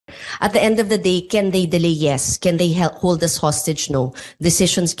At the end of the day, can they delay? Yes. Can they hold us hostage? No.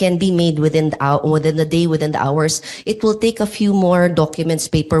 Decisions can be made within the day, within the hours. It will take a few more documents,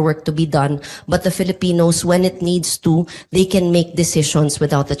 paperwork to be done, but the Filipinos, when it needs to, they can make decisions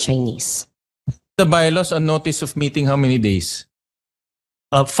without the Chinese. The bylaws on notice of meeting, how many days?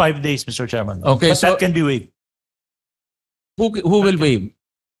 5 days, Mr. Chairman. Okay, but so that can be waived. Who will waive?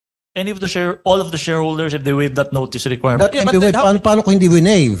 All of the shareholders, if they waive that notice requirement. That can be waived. Paano kung hindi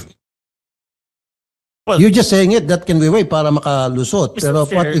winave? Well, You're just saying it, that can be waived para makalusot. Mr. Pero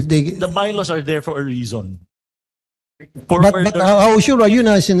Chair, what if they... the bylaws are there for a reason. For But further- how sure are you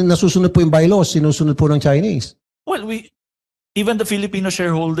na nasusunod po yung bylaws, sinusunod po ng Chinese? well, even the Filipino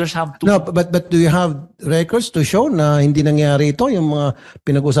shareholders have to. No, but do you have records to show na hindi nangyari ito, yung mga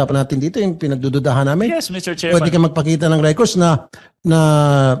pinag-usapan natin dito, yung pinagdududahan namin? Yes, Mr. Chairman. Pwede ka magpakita ng records na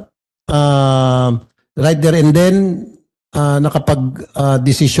right there and then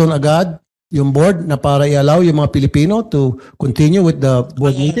nakapag-decision agad yung board na para i-allow yung mga Pilipino to continue with the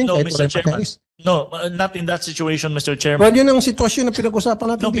board meeting? No, kahit Mr. wala Chairman. Chinese? No, not in that situation, Mr. Chairman. Well, yun ang sitwasyon na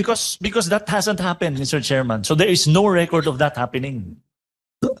pinag-usapan natin No, dito. because that hasn't happened, Mr. Chairman. So there is no record of that happening.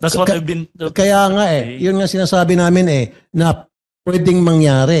 That's what I've been. Kaya nga yun nga sinasabi namin na pwedeng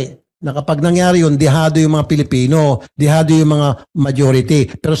mangyari. Na kapag nangyari yun, dihado yung mga Pilipino, dihado yung mga majority.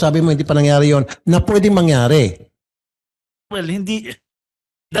 Pero sabi mo, hindi pa nangyari yun, na pwedeng mangyari. Well, hindi.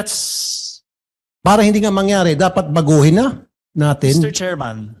 That's. Para hindi nga mangyari, dapat baguhin na natin. Mr.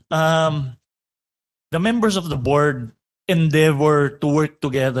 Chairman, the members of the board endeavor to work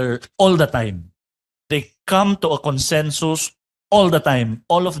together all the time. They come to a consensus all the time.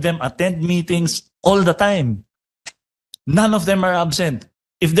 All of them attend meetings all the time. None of them are absent.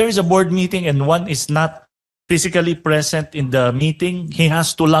 If there is a board meeting and one is not physically present in the meeting, he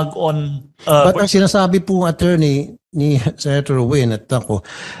has to log on. But ang sinasabi po attorney ni Senator Win at ako,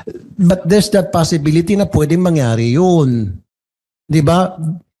 but there's that possibility na pwedeng mangyari yun. Di ba?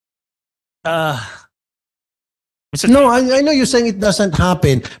 No, I know you're saying it doesn't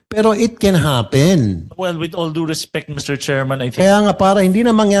happen, pero it can happen. Well, with all due respect, Mr. Chairman, I think. Kaya nga para hindi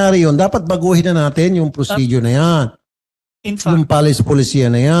na mangyari yun, dapat baguhin na natin yung procedure na yan. In fact, Yung polisiya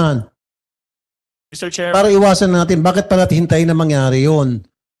na yan. Mr. Chairman, Para iwasan natin, bakit pa natin hintayin na mangyari yun?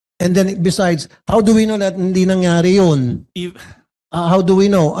 And then besides, how do we know that hindi nangyari yun? How do we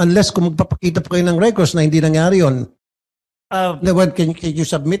know? Unless kung magpapakita pa kayo ng records na hindi nangyari yun. Can you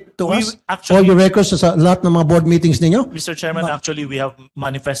submit to us all your records sa lahat ng mga board meetings ninyo? Mr. Chairman, actually, we have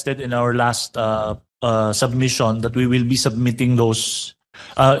manifested in our last submission that we will be submitting those.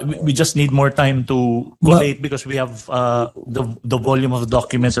 We just need more time to collate because we have the volume of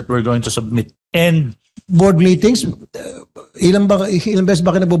documents that we're going to submit. And board meetings, ilang beses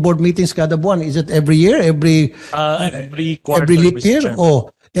ba kayo nagbo-board meetings kada buwan? Is it every year? Every quarter, every leap Mr. year? Chairman. O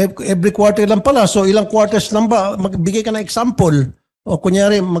every quarter lang pala. So ilang quarters lang ba? Magbigay ka ng example. O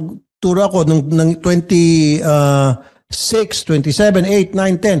kunyari, magturo ako ng 26, 27, 8,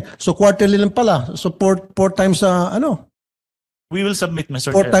 9, 10. So quarterly lang pala. So four times We will submit,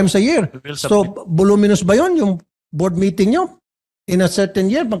 Mr. four Chairman. times a year. We will So submit. voluminous ba yun yung board meeting nyo? In a certain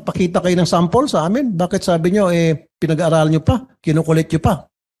year, magpakita kayo ng sample sa amin. Bakit sabi nyo, pinag-aaralan nyo pa? Kinukulit nyo pa?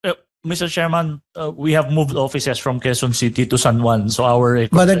 Mr. Chairman, we have moved offices from Quezon City to San Juan. So our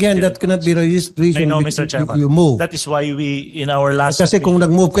But again, that cannot be the reason I know, Mr. Chairman. you move. That is why we, in our last... Kasi kung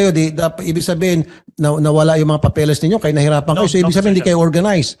nag-move kayo, dapat ibig sabihin na nawala yung mga papeles ninyo, kaya nahirapan kayo. So ibig sabihin, hindi kayo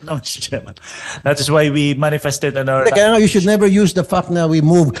organized. No, Mr. Chairman. That is why we manifested in our... Kaya nga, you should never use the fact na we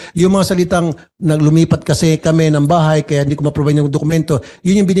move. Yung mga salitang naglumipat kasi kami ng bahay, kaya hindi ko ma-provide yung dokumento,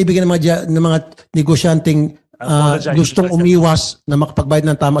 yun yung binibigyan ng mga negosyanteng gustong umiwas na makapagbayad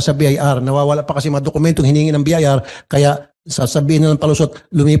ng tama sa BIR. Nawawala pa kasi mga dokumentong hiningi ng BIR, kaya sasabihin na ng palusot,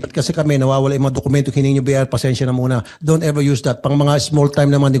 lumipat kasi kami, nawawala yung mga dokumentong hiningi ng BIR, pasensya na muna. Don't ever use that. Pang mga small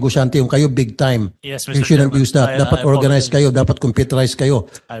time na mga negosyante, yung kayo big time. Yes, You Mr. shouldn't Chairman. use that. Dapat organized kayo, dapat computerized kayo.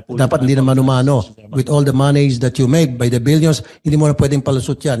 Dapat hindi na mano-mano. With all the monies that you make by the billions, hindi mo na pwedeng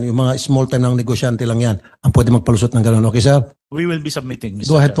palusot yan. Yung mga small time ng negosyante lang yan ang pwede magpalusot ng gano'n. Okay, sir? We will be submitting, Mr.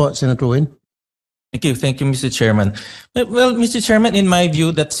 Go ahead Chairman. po, Senator Win. Thank you, Mr. Chairman. Well, Mr. Chairman, in my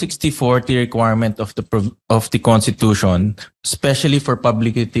view, that 60-40 requirement of the Constitution, especially for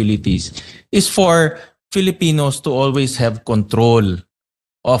public utilities, is for Filipinos to always have control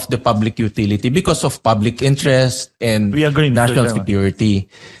of the public utility because of public interest and We agree, Mr. national Chairman. security.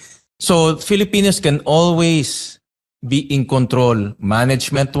 So Filipinos can always be in control,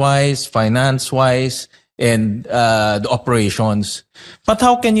 management-wise, finance-wise, and the operations. But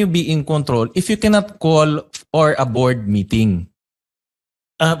how can you be in control if you cannot call for a board meeting?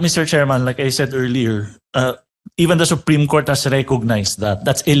 Mr. Chairman, like I said earlier, even the Supreme Court has recognized that.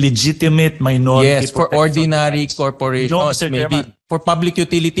 That's a legitimate minority. Yes, for protection ordinary rights. corporations, No, Mr. maybe Chairman. for public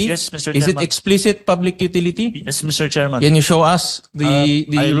utility. Yes, Mr. Is it Chairman. explicit public utility? Yes, Mr. Chairman. Can you show us the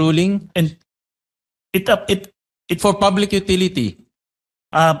I'll- ruling And it for public utility?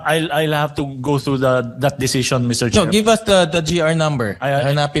 I'll have to go through that decision, Mr. No, Chairman. give us the GR number.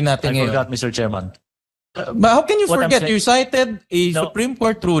 I Hanapin natin ngayon. forgot, Mr. Chairman. But how can you What I'm forget? saying- You cited a No. Supreme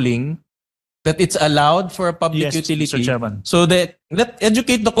Court ruling that it's allowed for a public Yes, utility. Mr. Chairman. So let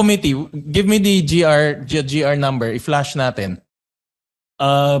educate the committee. Give me the GR number. I-flash natin.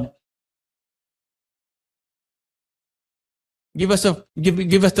 Give us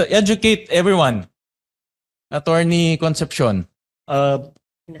the educate everyone. Attorney Concepcion.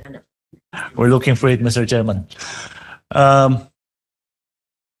 We're looking for it, Mr. Chairman.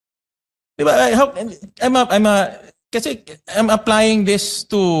 Diba, kasi I'm applying this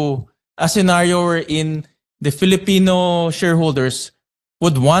to a scenario wherein the Filipino shareholders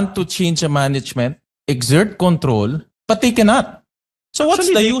would want to change the management, exert control, but they cannot. So what's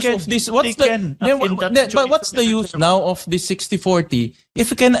Actually, the they use can. of this? They can. But what's the use now of this 60-40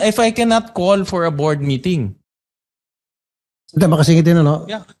 if I cannot call for a board meeting? Hindi, makasingit din, ano?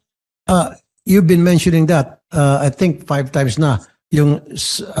 Yeah. You've been mentioning that, I think 5 times na, yung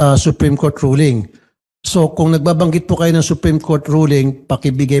Supreme Court ruling. So kung nagbabanggit po kayo ng Supreme Court ruling,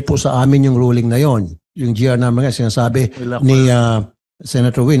 pakibigay po sa amin yung ruling na yon. Yung GR number nga, sinasabi ni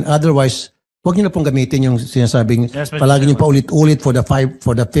Senator Win. Otherwise, huwag niyo na pong gamitin yung sinasabing, Yes, Mr. palagi niyo Chairman. paulit-ulit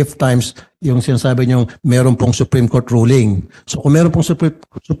for the fifth times yung sinasabi niyo meron pong Supreme Court ruling. So kung meron pong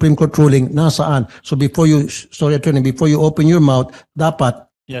Supreme Court ruling, nasaan? So before you open your mouth, dapat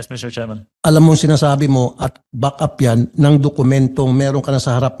Yes, Mr. Chairman. alam mo sinasabi mo at back up yan ng dokumentong meron ka na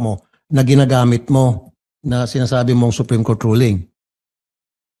sa harap mo na ginagamit mo na sinasabi mong Supreme Court ruling.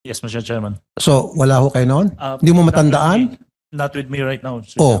 Yes, Mr. Chairman. So, wala ho kayo noon? Hindi mo matandaan? Not with me right now.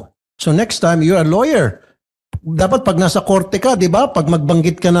 Mr. Oh. So next time, you're a lawyer. Dapat pag nasa korte ka, di ba? Pag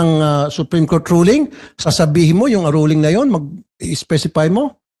magbanggit ka ng Supreme Court ruling, sasabihin mo yung ruling na yon, mag-specify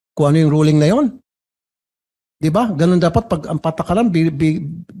mo kung ano yung ruling na yon. Di ba? Ganun dapat pag ang patakaran,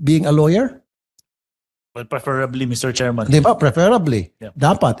 being a lawyer. Well, preferably, Mr. Chairman. Di ba? Preferably. Yeah.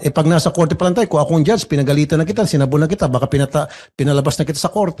 Dapat. Pag nasa korte pa lang tayo, kung akong judge, pinagalitan na kita, sinabon na kita, baka pinalabas na kita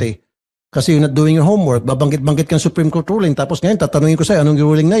sa korte. Kasi you're not doing your homework. Babanggit-banggit ka ng Supreme Court ruling. Tapos ngayon, tatanungin ko sa'yo, anong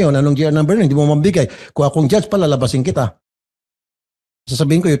ruling na yon, anong GR number na yun, hindi mo mambigay. Kung akong judge pa, lalabasin kita.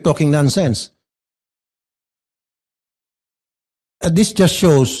 Sasabihin ko, you're talking nonsense. This just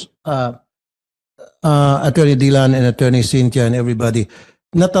shows, Attorney Dylan and Attorney Cynthia and everybody,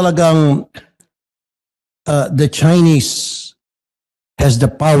 na talagang the Chinese has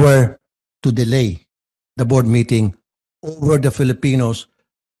the power to delay the board meeting over the Filipinos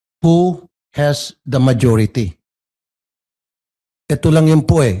who has the majority. Ito lang yun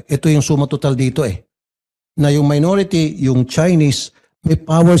po eh. Ito yung suma total dito eh. Na yung minority, yung Chinese, may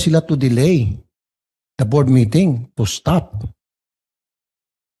power sila to delay the board meeting, to stop.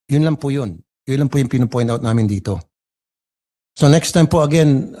 Yun lang po yun. Yun lang po yung pinupoint out namin dito. So next time po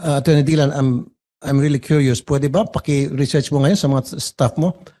again, Attorney Dylan, I'm really curious. Pwede ba paki-research mo ngayon sa mga staff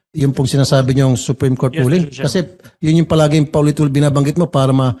mo? Yung pong sinasabi niyong Supreme Court Yes, ruling? Mr. Chairman. Kasi yun yung palaging paulit-ulit binabanggit mo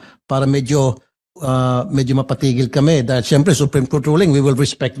para medyo mapatigil kami. Dahil siyempre Supreme Court ruling, we will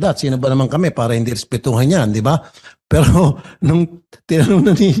respect that. Sino ba naman kami para hindi respetuhan yan, di ba? Pero nung tinanong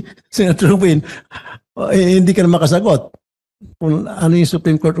na ni Senator Win, hindi ka na makasagot kung ano yung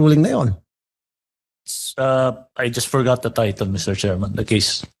Supreme Court ruling na yon. I just forgot the title, Mr. Chairman, the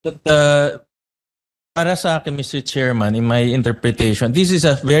case. But, para sa akin, Mr. Chairman, in my interpretation, this is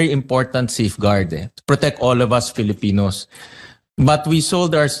a very important safeguard to protect all of us Filipinos. But we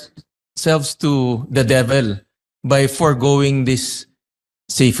sold ourselves to the devil by foregoing this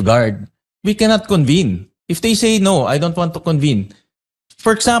safeguard. We cannot convene. If they say, no, I don't want to convene.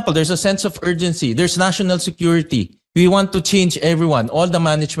 For example, there's a sense of urgency. There's national security. We want to change everyone, all the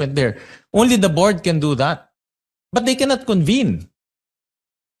management there. Only the board can do that. But they cannot convene.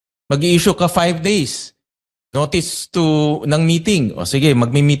 Mag-i-issue ka 5 days. Notice ng meeting. O sige,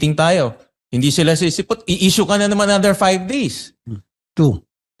 magmi-meeting tayo. Hindi sila sisipot. I-issue ka na naman another 5 days. 2.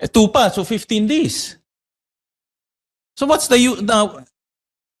 2 pa, so 15 days. So what's the use now?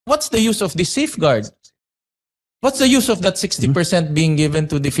 What's the use of this safeguard? What's the use of that 60% being given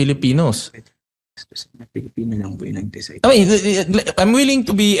to the Filipinos? I mean, I'm willing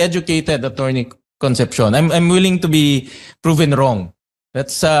to be educated, Attorney Concepcion. I'm willing to be proven wrong.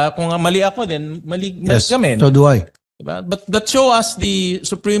 That's kung mali ako din, mali Yes, kami. so do I. Diba? But that show us the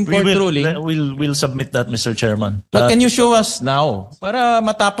Supreme Court ruling. We'll submit that, Mr. Chairman. But can you show us now para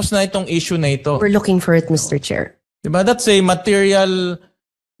matapos na itong issue na ito? We're looking for it, Mr. Chair. Diba? That's a material.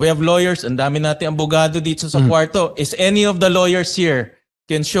 We have lawyers. Ang dami natin abogado dito sa kwarto. Is any of the lawyers here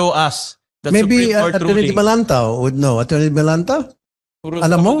can show us the Maybe Supreme Court Attorney ruling? Balanta would know. Attorney Balanta? Puro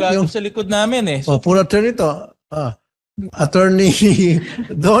alam mo, abogado yung- sa likod namin eh. Oh, puro attorney to. Attorney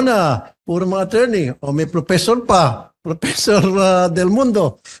Donna, puro mga attorney. O may professor pa. Professor Del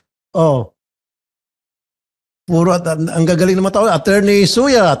Mundo. Oh. Puro ang gagaling ng mga tao. Attorney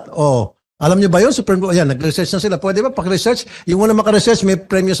Suyat. Oh. Alam niyo ba yun? Supreme Court. Ayan, nag-research na sila. Pwede ba pag-research? Yung una maka-research, may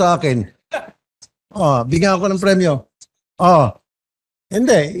premyo sa akin. Oh, bigyan ako ng premyo. Oh.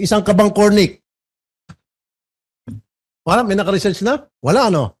 Hindi, isang kabang cornic. Wala, may naka-research na?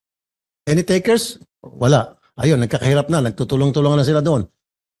 Wala, ano? Any takers? Wala. Ayun, nagkakahirap na. Nagtutulong-tulong na sila doon.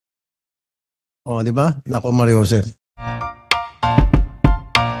 Oh, di ba? Nako, Mario Jose.